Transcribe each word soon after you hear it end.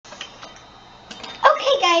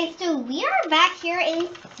guys, so we are back here in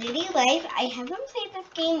City Life. I haven't played this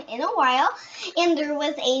game in a while, and there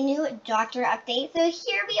was a new doctor update. So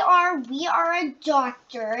here we are a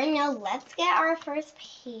doctor. Now let's get our first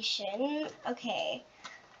patient. Okay,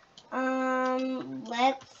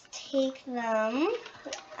 let's take them.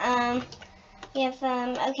 Give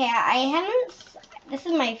them, okay, this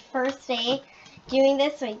is my first day doing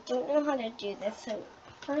this, so I don't know how to do this. So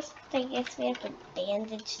first, I guess we have to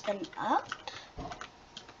bandage them up.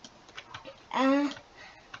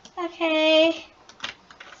 Okay.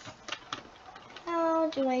 How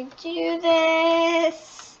do I do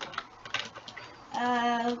this?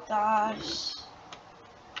 Oh gosh.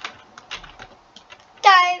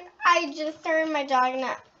 Guys, I just started my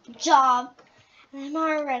job and I'm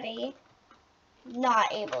already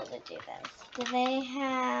not able to do this. Do they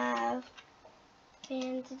have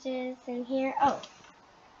bandages in here? Oh.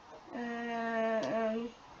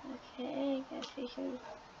 Okay, I guess we can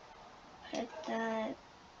put that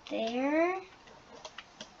there.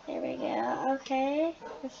 There we go. Okay.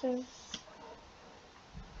 This is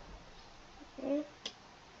okay.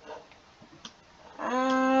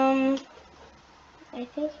 I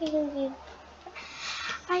think we can do,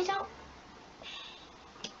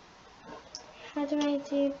 how do I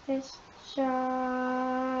do this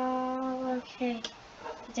job? Okay.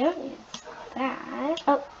 I don't use that.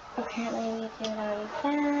 Oh, apparently we do it on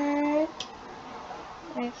that.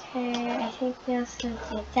 Okay, I think we also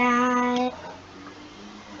do that.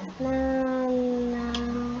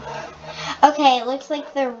 No. Okay, it looks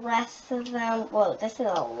like the rest of them, whoa, this is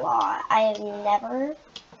a lot. I have never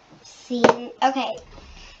seen, okay.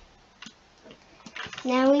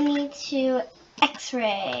 Now we need to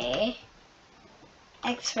X-ray.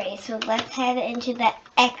 X-ray, so let's head into the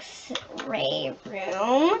X-ray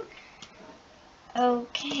room.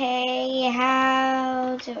 Okay,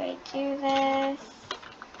 how do I do this?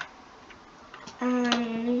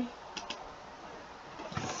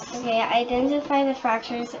 Okay, identify the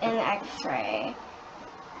fractures in X-ray.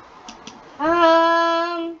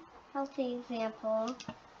 Healthy example.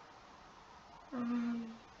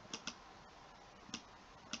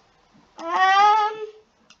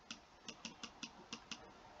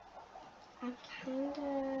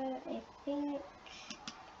 I think,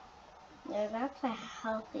 no, that's a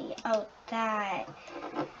healthy, oh, that.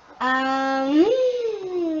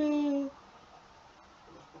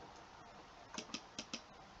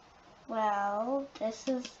 Well, this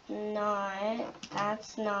is not,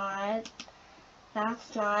 that's not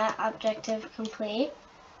objective complete.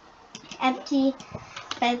 Empty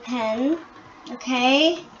bedpan,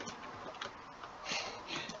 okay.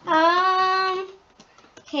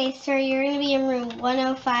 Okay, sir, you're gonna be in room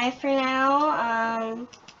 105 for now.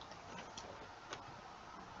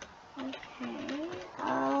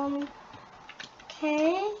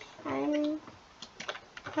 Okay,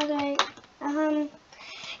 how do I,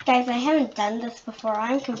 guys, I haven't done this before.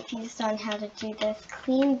 I'm confused on how to do this.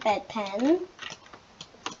 Clean bedpan.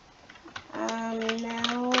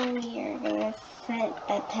 Now we are gonna set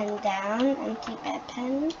bedpan down, empty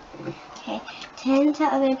bedpan. Okay, tend to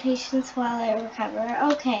other patients while they recover.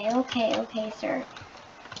 Okay, sir.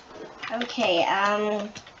 Okay,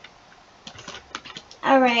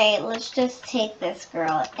 alright, let's just take this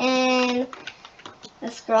girl in.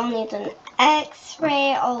 This girl needs an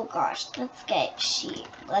X-ray. Oh gosh, let's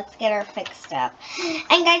get her fixed up.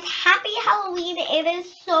 And guys, happy Halloween. It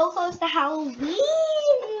is so close to Halloween.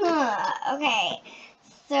 Okay,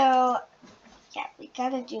 so yeah, we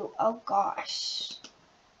gotta do, oh gosh.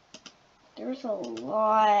 There's a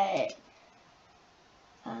lot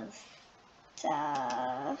of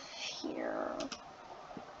stuff here.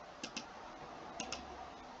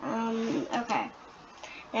 Okay.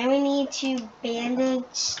 Now we need to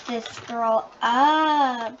bandage this girl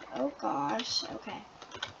up. Oh gosh, okay.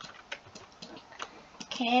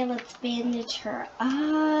 Okay, let's bandage her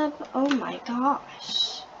up. Oh my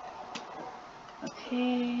gosh.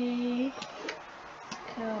 Okay.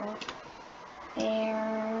 Go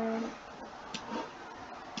there.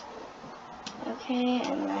 Okay,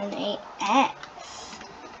 and then a X.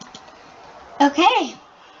 Okay.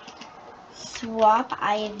 Swap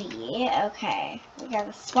IV. Okay, we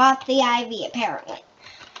gotta swap the IV apparently.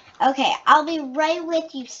 Okay, I'll be right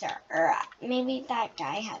with you, sir. Or maybe that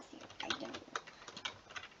guy has you. I don't know.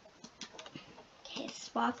 Okay,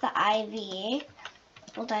 swap the IV.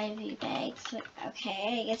 Old IV bags.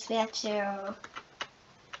 Okay, I guess we have to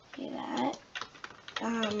do that.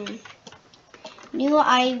 New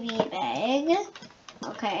IV bag.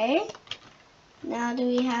 Okay. Now do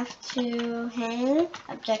we have to hang?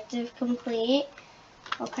 Objective complete.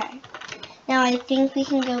 Okay. Now I think we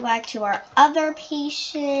can go back to our other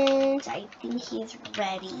patient. I think he's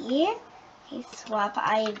ready. Okay, swap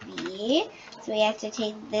IV. So we have to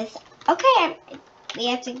take this. Okay, we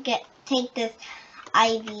have to take this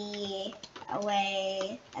IV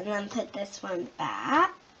away and then put this one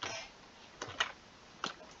back.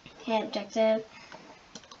 Okay, objective.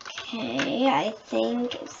 Okay, I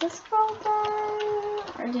think, is this girl done?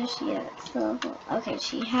 Or does she have still? Okay,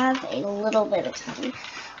 she has a little bit of time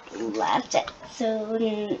left.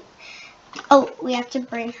 So, oh, we have to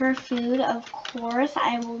bring her food, of course.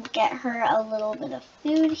 I will get her a little bit of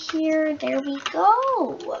food here. There we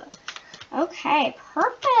go. Okay,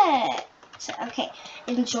 perfect. Okay,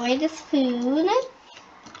 enjoy this food.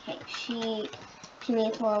 Okay, she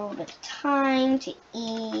needs a little bit of time to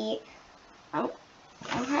eat. Oh,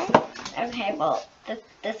 okay. Okay, well,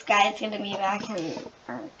 this guy's gonna be back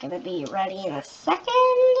gonna be ready in a second.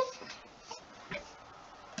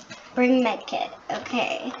 Bring med kit.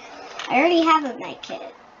 Okay. I already have a med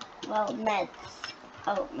kit. Well, meds.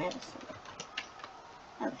 Oh, medicine.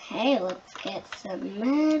 Okay, let's get some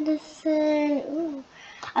medicine. Ooh.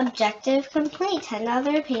 Objective complete. 10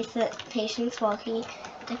 other patients walking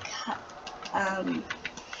to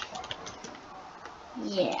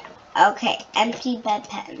yeah. Okay, empty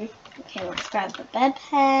bedpan. Okay, let's grab the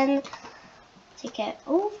bedpan. Take it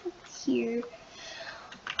over here.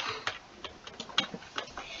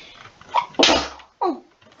 Oh,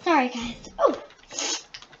 sorry guys. Oh.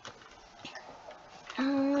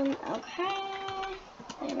 Okay.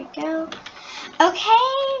 There we go. Okay,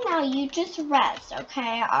 now you just rest.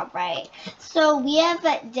 Okay, alright. So we have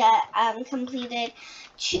completed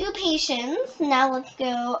 2 patients. Now let's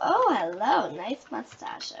go. Oh, hello. Nice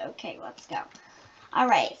mustache. Okay, let's go.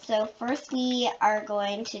 Alright, so first we are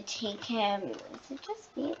going to take him. Is it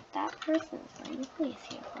just me? That person's going to please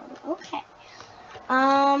here from. Okay.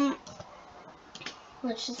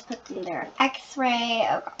 Let's just put them there. X-ray.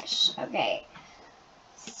 Oh gosh. Okay.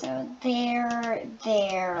 So there, and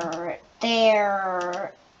there.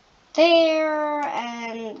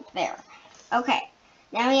 Okay,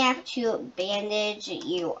 now we have to bandage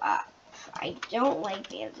you up. I don't like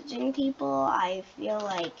bandaging people. I feel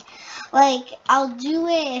like I'll do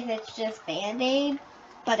it if it's just Band-Aid,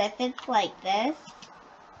 but if it's like this,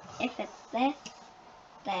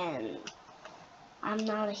 then I'm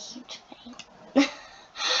not a huge fan.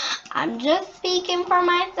 I'm just speaking for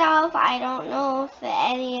myself. I don't know if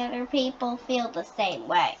any other people feel the same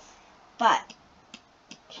way, but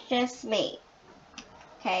it's just me.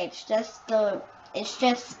 Okay, it's just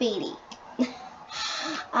Speedy.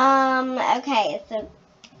 Okay, so,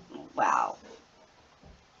 wow.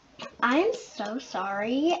 I'm so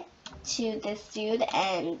sorry to this dude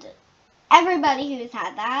and everybody who's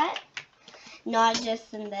had that. Not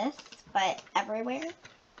just in this, but everywhere.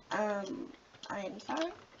 I'm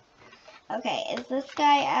sorry. Okay, is this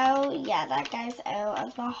guy out? Yeah, that guy's out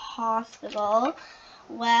of the hospital.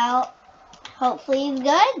 Well, hopefully he's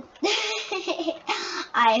good.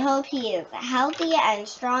 I hope he is healthy and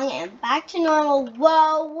strong and back to normal.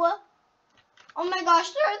 Whoa! Oh my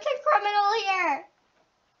gosh, there's a criminal here!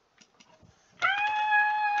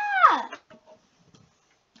 Ah!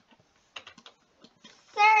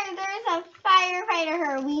 Sir, there's a firefighter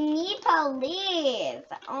here. We need police.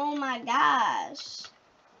 Oh my gosh.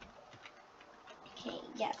 Okay,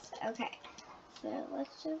 yes, okay. So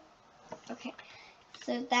let's just, okay.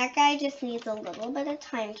 So that guy just needs a little bit of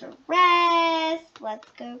time to rest. Let's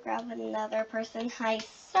go grab another person. Hi,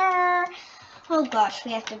 sir. Oh gosh,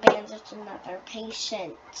 we have to bandage another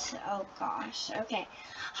patient. Oh gosh, okay.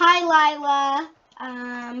 Hi, Lila.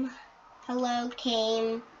 Hello,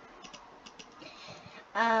 Kame.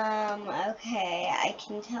 Okay, I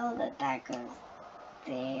can tell that goes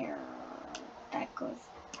there. That goes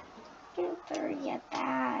there, yeah,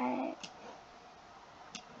 that.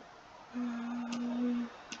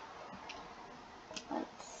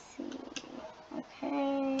 Let's see.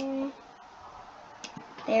 Okay.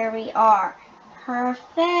 There we are.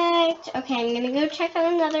 Perfect. Okay, I'm gonna go check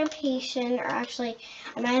on another patient, or actually,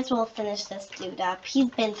 I might as well finish this dude up. He's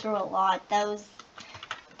been through a lot. That was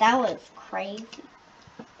crazy.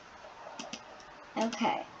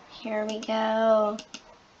 Okay, here we go.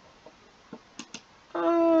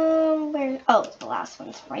 Oh, the last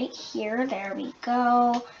one's right here. There we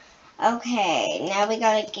go. Okay, now we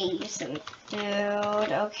gotta get you some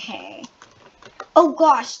food. Okay. Oh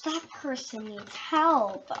gosh, that person needs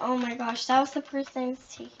help. Oh my gosh, that was the person I was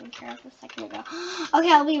taking care of a second ago.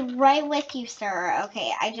 Okay, I'll be right with you, sir.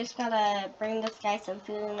 Okay, I just gotta bring this guy some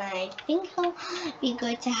food, and then I think he'll be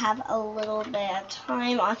good to have a little bit of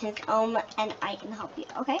time on his own, and I can help you,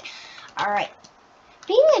 okay? Alright.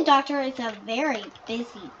 being a doctor is a very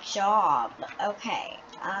busy job. Okay.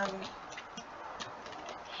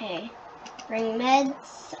 Okay. Bring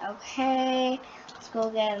meds. Okay. Let's go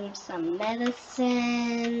get him some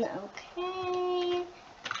medicine. Okay.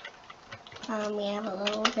 We have a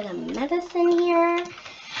little bit of medicine here.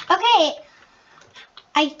 Okay.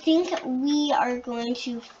 I think we are going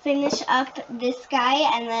to finish up this guy,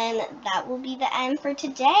 and then that will be the end for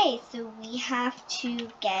today. So we have to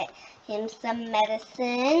get him some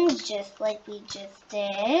medicine, just like we just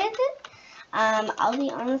did. I'll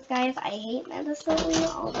be honest, guys, I hate medicine,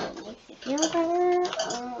 although it makes you feel better.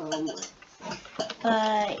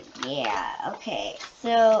 But yeah, okay.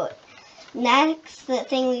 So next, the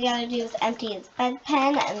thing we gotta do is empty his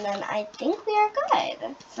bedpan, and then I think we are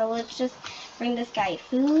good. So let's just bring this guy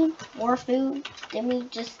food, more food. Didn't we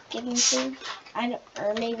just give him food?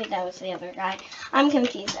 Or maybe that was the other guy. I'm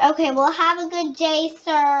confused. Okay, well, have a good day,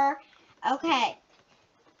 sir. Okay.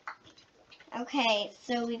 Okay,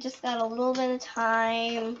 so we just got a little bit of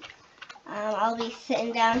time. I'll be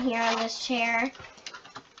sitting down here on this chair.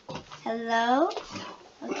 Hello?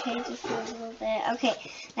 Okay, just a little bit. Okay,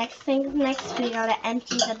 next, we gotta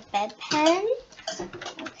empty the bedpan.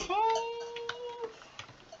 Okay.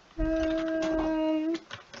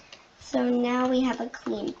 So now we have a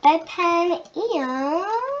clean bedpan,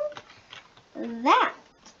 and that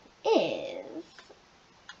is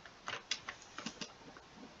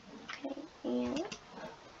okay. And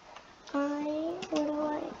I would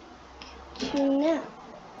like to know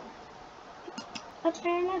a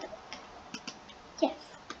paramedic. Yes.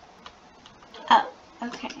 Oh,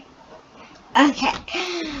 okay. Okay.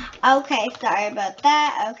 Okay, sorry about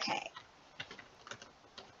that. Okay.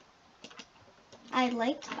 I'd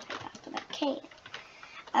like to buy that, but I can't.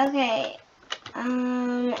 Okay.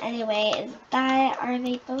 Anyway, are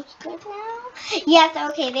they both good now? Yes,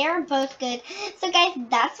 okay, they are both good. So guys,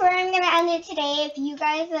 that's where I'm gonna end it today. If you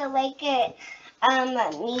guys like it,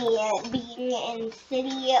 me being in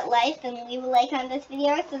city life, then leave a like on this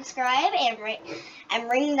video, subscribe, and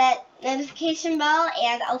ring that notification bell,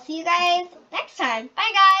 and I'll see you guys next time.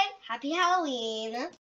 Bye guys! Happy Halloween!